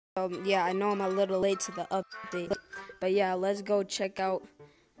Yeah, I know I'm a little late to the update, but yeah, let's go check out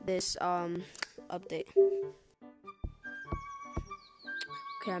this update.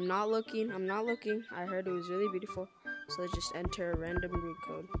 Okay, I'm not looking. I heard it was really beautiful, so let's just enter a random root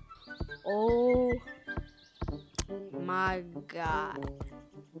code. Oh my god,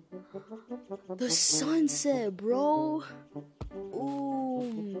 the sunset, bro. Oh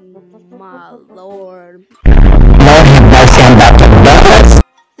my lord.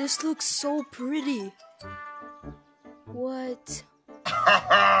 This looks so pretty. What?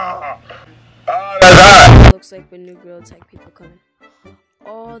 Looks like when New Girl Tech people coming.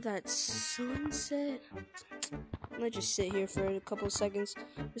 Oh, that sunset. Let's just sit here for a couple of seconds.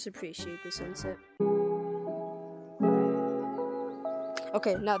 Just appreciate the sunset.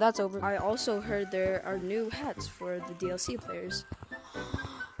 Okay, now that's over. I also heard there are new hats for the DLC players.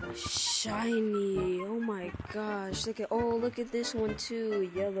 Shiny. Oh my gosh. Look at this one too.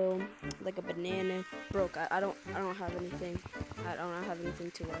 Yellow, like a banana. Broke. I don't have anything. I don't have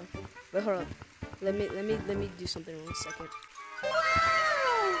anything to wear. But hold up. Let me do something in 1 second.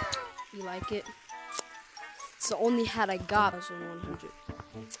 Wow! You like it? It's the only hat I got. 100.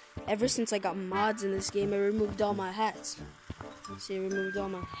 Ever since I got mods in this game, I removed all my hats. See, I removed all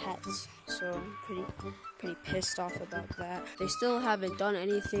my hats, so I'm pretty pissed off about that. They still haven't done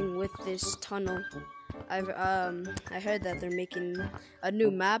anything with this tunnel. I heard that they're making a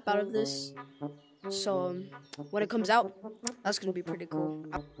new map out of this, so when it comes out, that's gonna be pretty cool.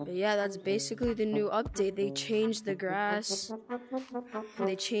 But yeah, that's basically the new update. They changed the grass,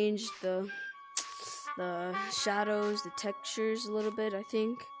 they changed the shadows, the textures a little bit. I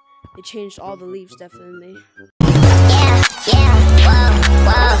think they changed all the leaves, definitely. Yeah,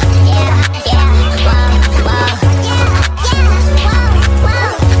 whoa, whoa.